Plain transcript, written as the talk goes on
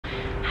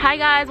Hi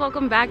guys,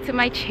 welcome back to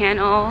my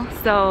channel.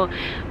 So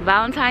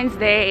Valentine's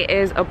Day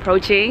is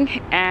approaching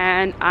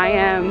and I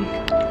am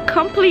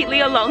completely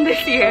alone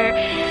this year,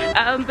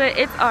 but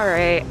it's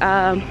alright.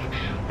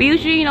 We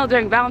usually, you know,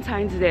 during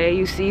Valentine's Day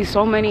you see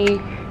so many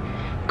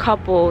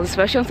couples,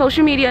 especially on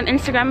social media and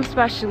Instagram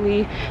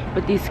especially,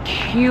 with these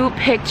cute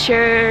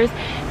pictures.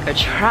 They're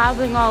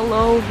traveling all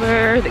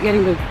over, they're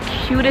getting the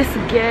cutest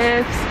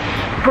gifts,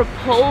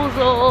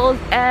 proposals,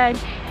 and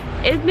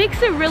it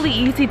makes it really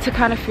easy to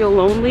kind of feel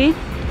lonely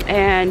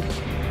and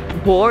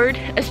bored,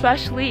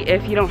 especially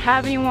if you don't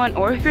have anyone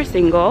or if you're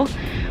single.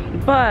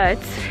 But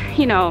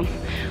you know,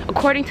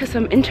 according to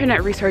some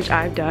internet research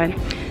I've done,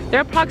 there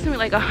are approximately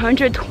like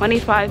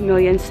 125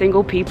 million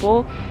single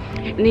people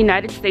in the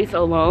United States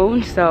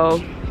alone.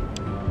 So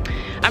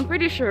I'm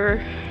pretty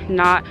sure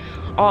not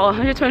all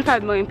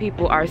 125 million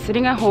people are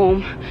sitting at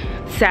home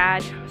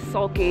sad,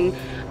 sulking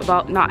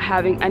about not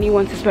having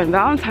anyone to spend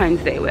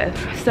Valentine's Day with.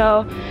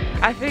 So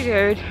I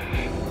figured,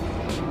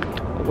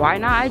 why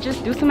not I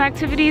just do some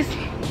activities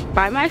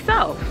by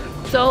myself?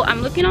 So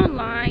I'm looking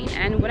online,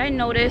 and what I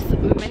noticed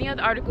many of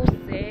the articles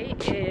say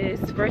is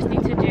first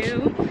thing to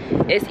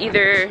do is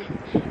either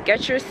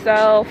get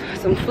yourself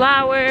some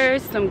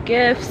flowers, some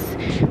gifts,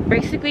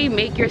 basically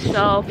make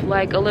yourself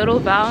like a little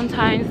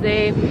Valentine's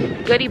Day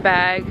goodie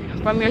bag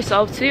from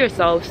yourself to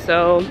yourself.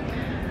 So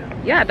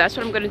yeah, that's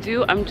what I'm gonna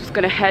do. I'm just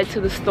gonna head to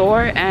the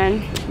store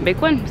and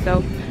make one.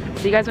 So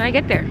see you guys when I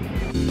get there.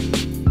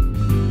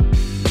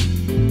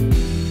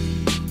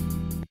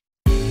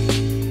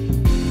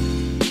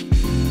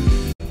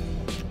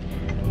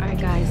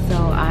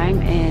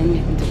 I'm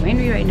in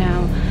Dwayne right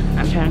now.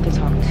 I'm trying not to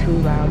talk too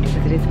loud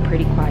because it is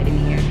pretty quiet in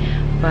here,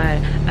 but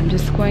I'm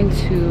just going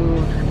to,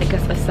 I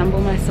guess, assemble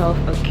myself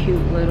a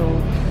cute little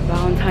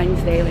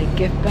Valentine's Day like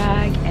gift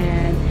bag,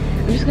 and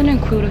I'm just gonna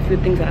include a few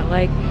things that I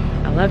like.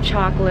 I love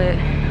chocolate,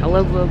 I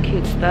love little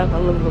cute stuff, I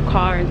love little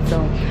cards,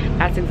 so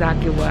that's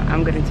exactly what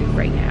I'm gonna do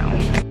right now.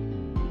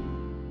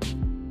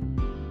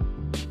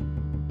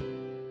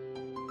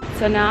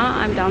 So now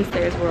I'm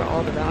downstairs where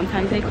all the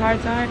Valentine's Day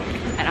cards are,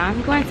 and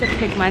I'm going to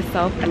pick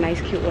myself a nice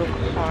cute little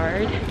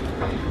card.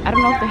 I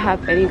don't know if they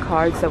have any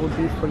cards that would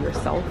be for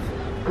yourself.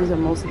 These are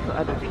mostly for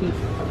other people.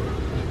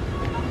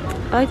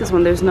 I like this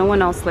one. There's no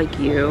one else like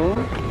you.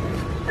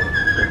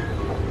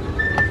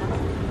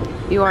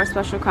 You are a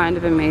special kind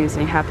of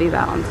amazing. Happy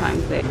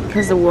Valentine's Day.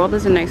 Because the world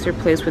is a nicer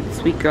place with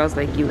sweet girls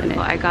like you in it.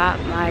 I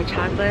got my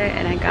chocolate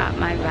and I got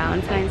my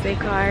Valentine's Day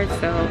card.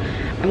 So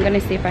I'm going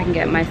to see if I can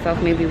get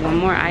myself maybe one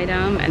more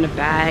item and a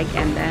bag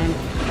and then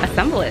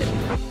assemble it.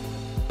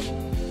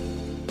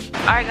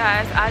 Alright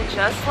guys, I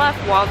just left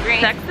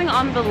Walgreens. Next thing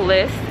on the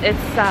list, it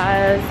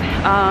says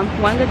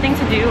one good thing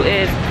to do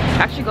is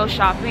actually go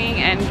shopping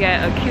and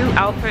get a cute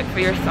outfit for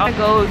yourself. I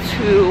go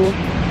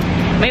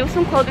to maybe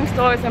some clothing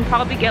stores and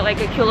probably get like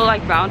a cute little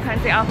like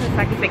Valentine's Day outfit so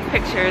I can take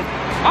pictures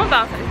on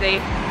Valentine's Day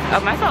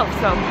of myself.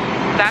 So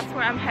that's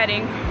where I'm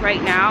heading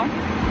right now.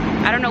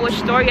 I don't know which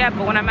store yet,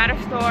 but when I'm at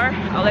a store,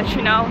 I'll let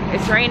you know.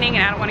 It's raining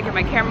and I don't want to get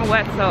my camera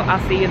wet, so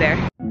I'll see you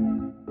there.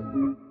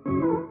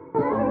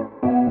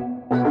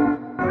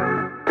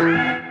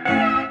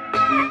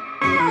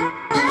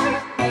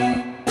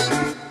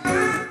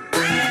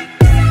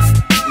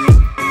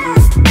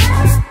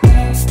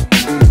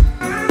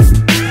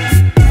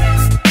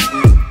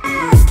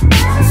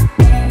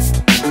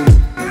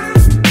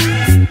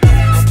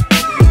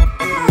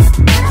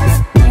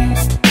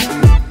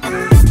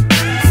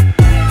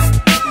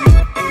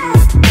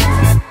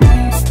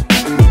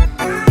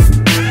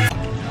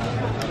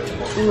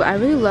 I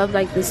really love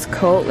like this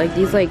coat, like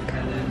these like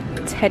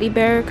teddy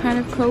bear kind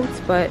of coats,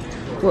 but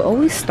what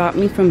always stopped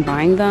me from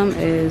buying them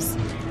is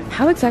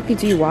how exactly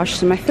do you wash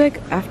them? I feel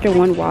like after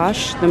one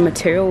wash the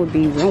material would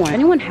be ruined. If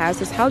anyone has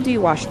this, how do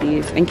you wash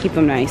these and keep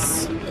them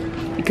nice?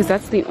 Because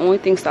that's the only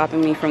thing stopping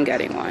me from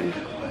getting one.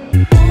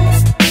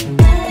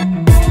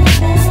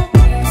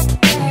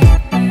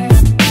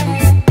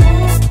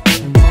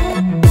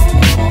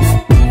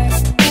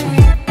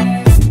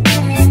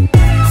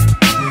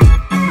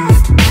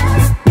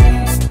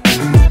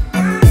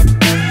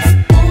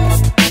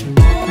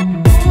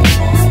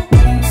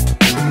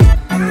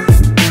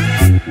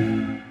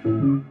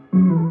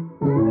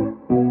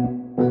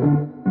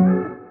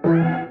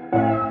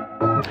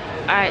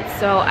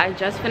 So I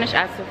just finished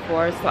at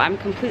Sephora, so I'm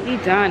completely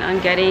done on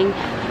getting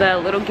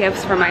the little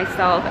gifts for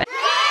myself.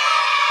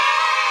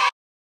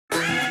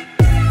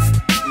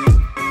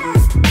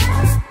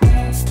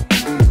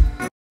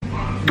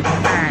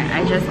 Alright,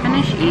 I just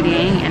finished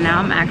eating and now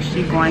I'm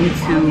actually going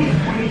to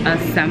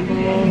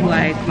assemble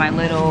like my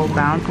little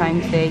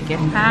Valentine's Day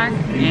gift pack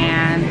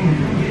and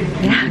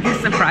yeah,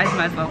 just surprise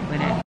myself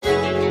with it.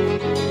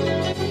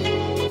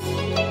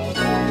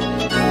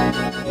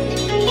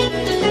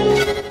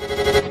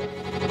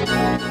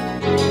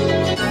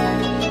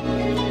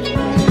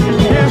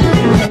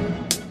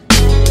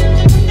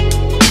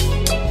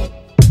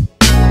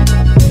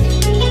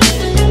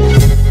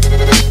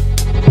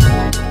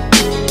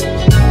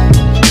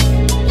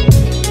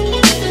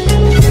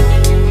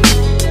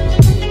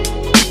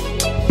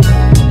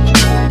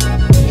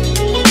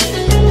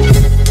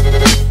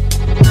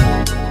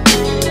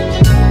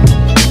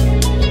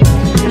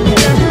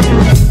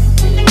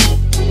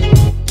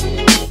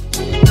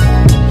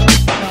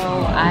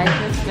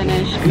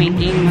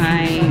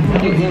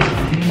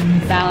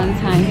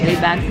 Valentine's Day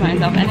bag for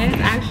myself,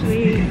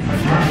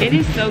 and it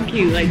is so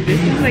cute. Like,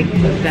 this is like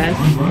the best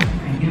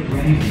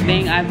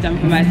thing I've done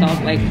for myself,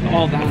 like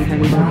all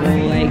Valentine's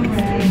Day. Like,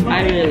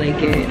 I really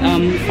like it.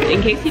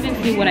 In case you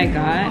didn't see what I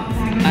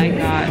got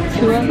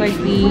 2 of like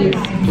these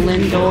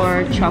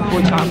Lindor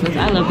truffle chocolates.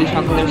 I love these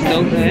chocolates, they're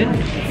so good.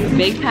 A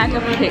big pack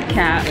of Kit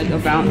Kat, like a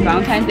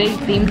Valentine's Day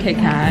themed Kit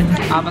Kat,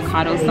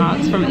 avocado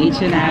socks from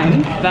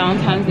H&M,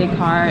 Valentine's Day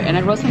card, and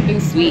I wrote something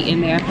sweet in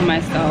there for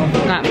myself.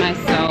 Got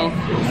myself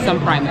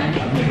some primer.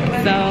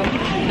 So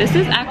this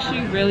is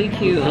actually really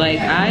cute. Like,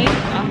 I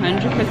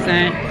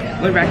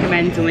 100% would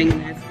recommend doing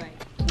this.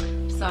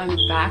 So I'm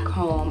back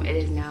home. It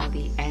is now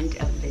the end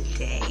of the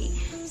day.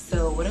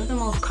 So one of the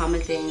most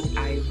common things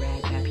I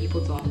read that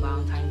people do on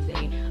Valentine's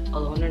Day,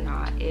 alone or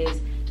not,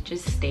 is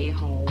just stay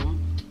home,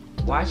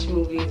 watch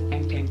movies,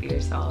 and pamper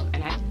yourself.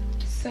 And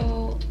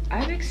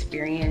I've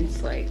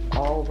experienced like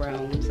all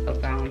realms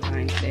of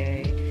Valentine's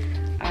Day.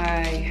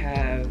 I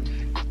have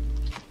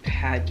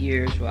had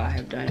years where I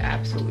have done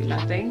absolutely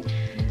nothing,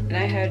 and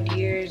I had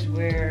years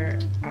where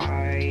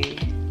I,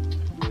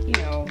 you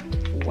know,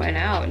 went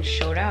out and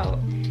showed out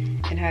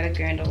and had a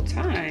grand old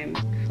time.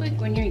 I feel like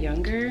when you're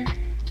younger,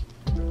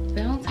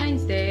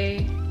 Valentine's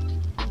Day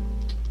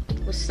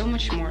was so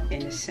much more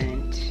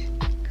innocent.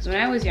 Because when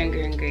I was younger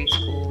in grade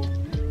school,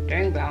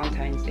 during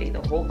Valentine's Day,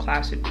 the whole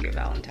class would be your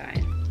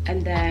Valentine.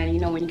 And then, you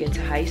know, when you get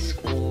to high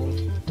school,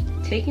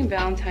 taking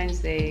Valentine's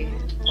Day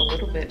a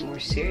little bit more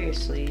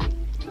seriously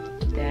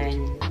than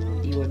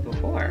you would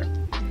before.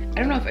 I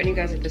don't know if any of you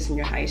guys did this in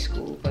your high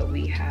school, but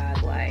we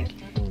had like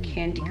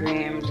candy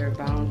grams or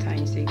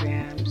Valentine's Day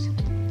grams.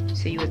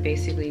 So you would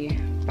basically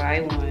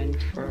buy one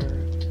for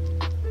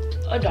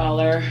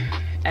 $1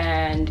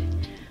 and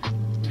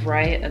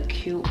write a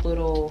cute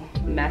little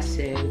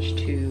message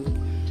to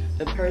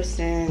the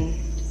person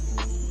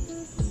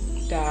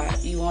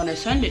that you want to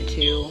send it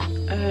to,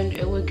 and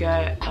it would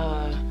get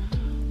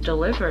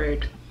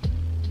delivered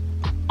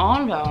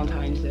on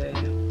Valentine's Day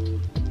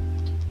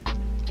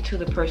to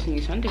the person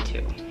you sent it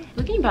to.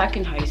 Looking back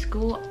in high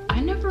school,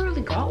 I never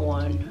really got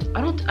one.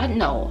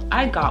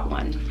 I got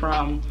one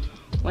from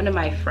one of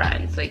my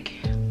friends, like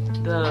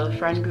the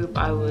friend group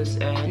I was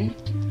in.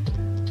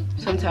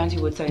 Sometimes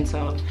we would send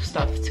some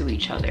stuff to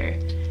each other,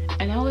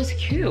 and that was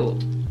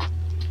cute.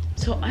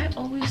 So I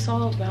always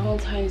saw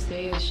Valentine's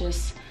Day as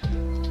just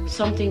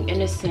something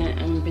innocent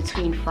and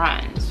between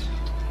friends.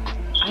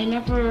 I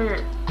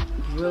never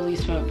really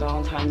spent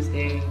Valentine's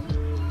Day,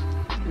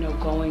 you know,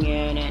 going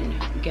in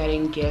and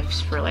getting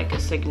gifts for like a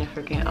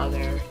significant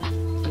other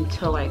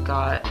until I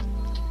got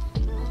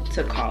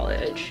to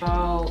college.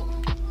 About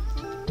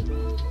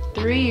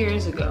 3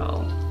 years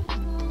ago,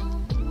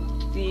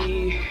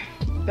 the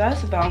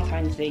best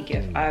Valentine's Day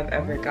gift I've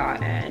ever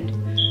gotten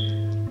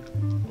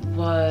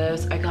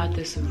was I got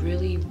this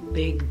really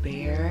big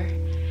bear,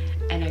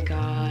 and I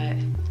got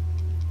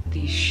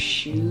these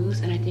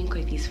shoes, and I think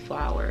like these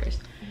flowers,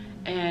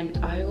 and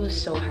I was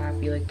so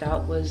happy. Like,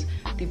 that was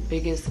the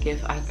biggest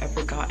gift I've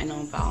ever gotten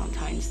on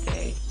Valentine's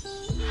Day.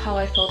 How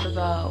I felt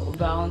about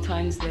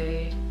Valentine's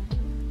Day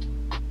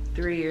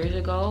 3 years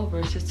ago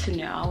versus to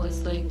now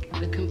is like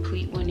the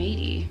complete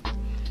 180.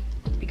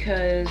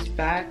 Because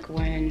back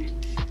when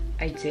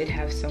I did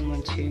have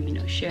someone to, you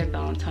know, share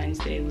Valentine's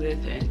Day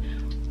with and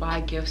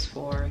buy gifts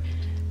for,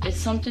 it's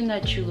something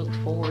that you look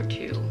forward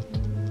to.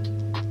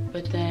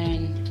 But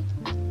then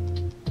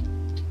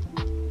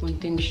when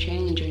things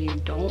change and you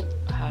don't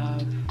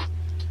have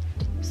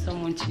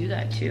someone to do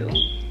that to,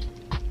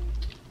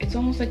 it's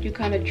almost like you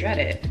kind of dread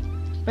it.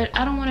 But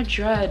I don't want to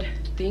dread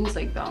things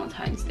like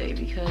Valentine's Day,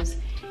 because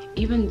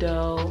even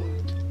though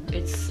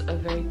it's a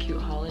very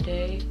cute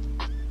holiday,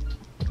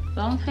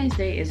 Valentine's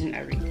Day isn't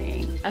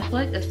everything. I feel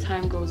like as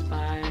time goes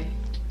by,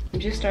 I'm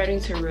just starting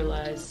to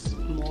realize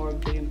more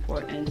of the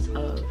importance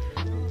of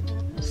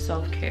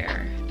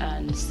self-care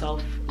and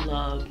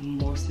self-love,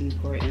 most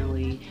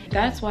importantly.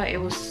 That's why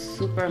it was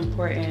super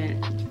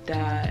important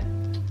that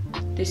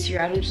this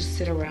year I don't just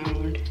sit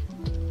around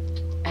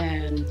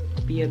and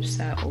be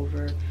upset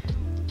over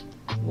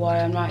why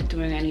I'm not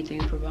doing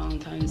anything for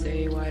Valentine's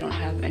Day, why I don't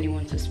have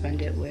anyone to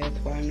spend it with,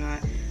 why I'm not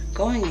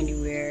going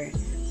anywhere.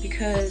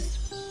 Because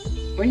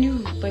when you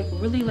like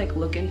really like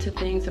look into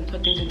things and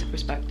put things into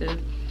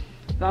perspective,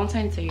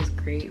 Valentine's Day is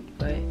great,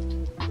 but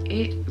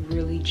it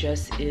really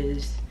just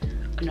is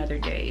another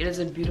day. It is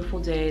a beautiful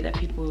day that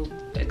people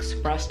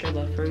express their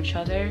love for each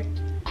other,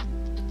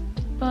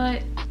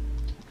 but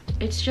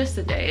it's just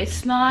a day.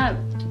 It's not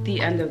the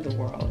end of the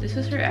world. This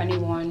is for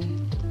anyone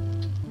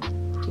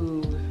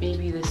who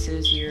maybe this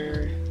is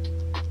your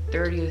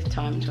 30th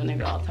time spending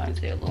Valentine's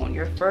Day alone,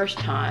 your first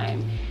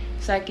time,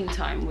 second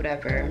time,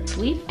 whatever.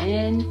 Sleep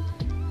in,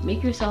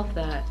 make yourself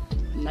that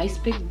nice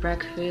big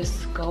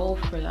breakfast, go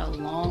for that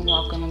long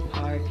walk on the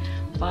park,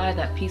 buy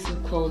that piece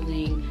of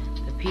clothing,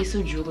 the piece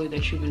of jewelry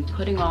that you've been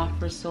putting off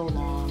for so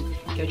long,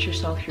 get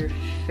yourself your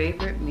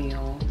favorite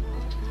meal,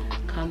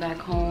 come back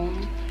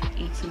home,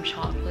 eat some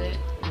chocolate,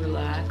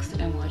 relax,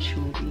 and watch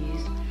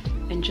movies,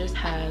 and just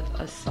have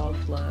a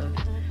self-love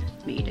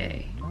me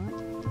day.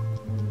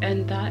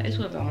 And that is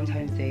what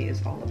Valentine's Day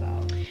is all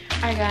about.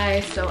 Alright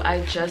guys, so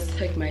I just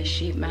took my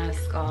sheet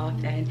mask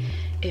off and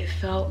it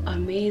felt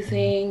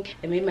amazing.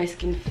 It made my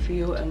skin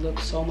feel and look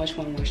so much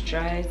more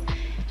moisturized.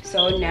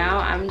 So now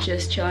I'm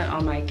just chilling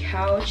on my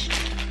couch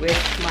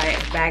with my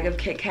bag of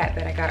Kit Kat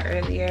that I got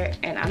earlier,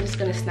 and I'm just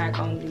gonna snack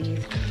on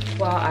these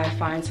while I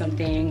find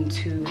something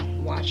to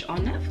watch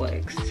on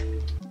Netflix.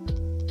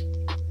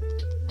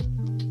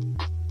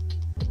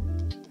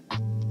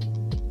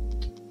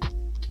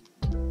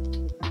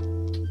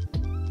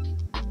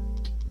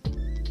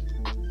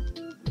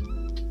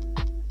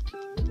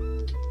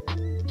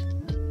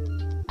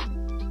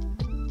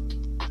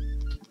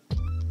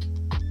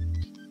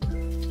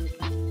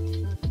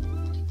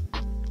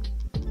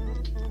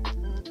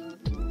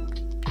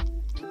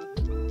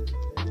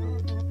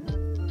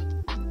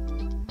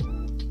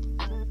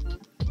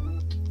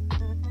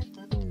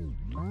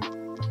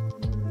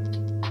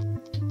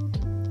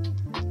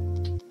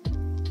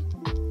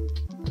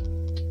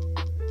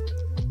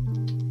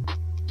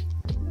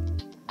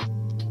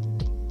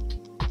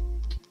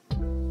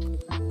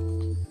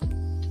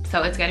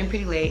 So it's getting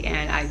pretty late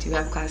and I do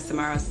have class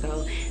tomorrow,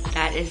 so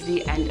that is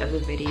the end of the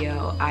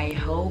video. I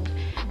hope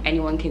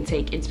anyone can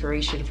take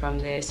inspiration from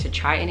this to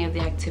try any of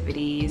the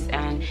activities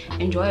and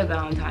enjoy a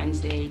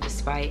Valentine's Day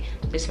despite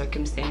the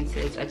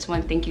circumstances. I just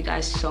want to thank you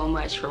guys so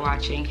much for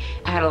watching.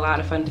 I had a lot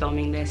of fun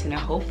filming this, and I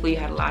hopefully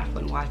had a lot of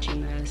fun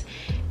watching this.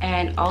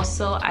 And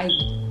also I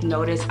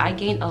noticed I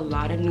gained a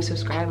lot of new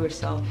subscribers,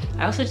 so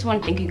I also just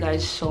want to thank you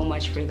guys so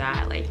much for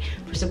that, like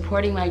for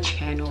supporting my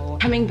channel,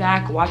 coming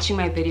back, watching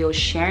my videos,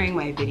 sharing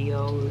my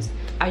videos.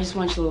 I just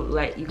want to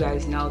let you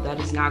guys know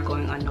that is not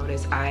going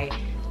unnoticed. I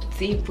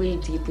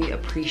deeply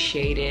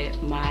appreciate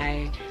it.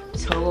 My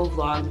solo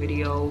vlog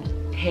video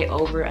hit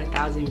over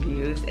 1,000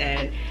 views,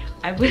 and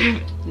I would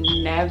have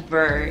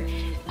never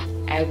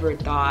ever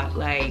thought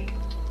like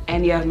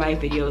any of my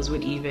videos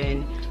would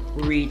even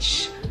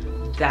reach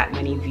that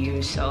many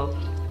views. So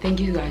thank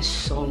you guys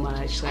so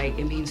much. Like,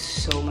 it means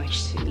so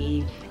much to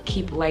me.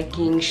 Keep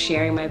liking,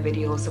 sharing my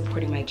videos,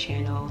 supporting my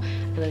channel.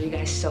 I love you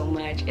guys so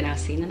much, and I'll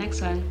see you in the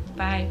next one.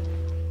 Bye.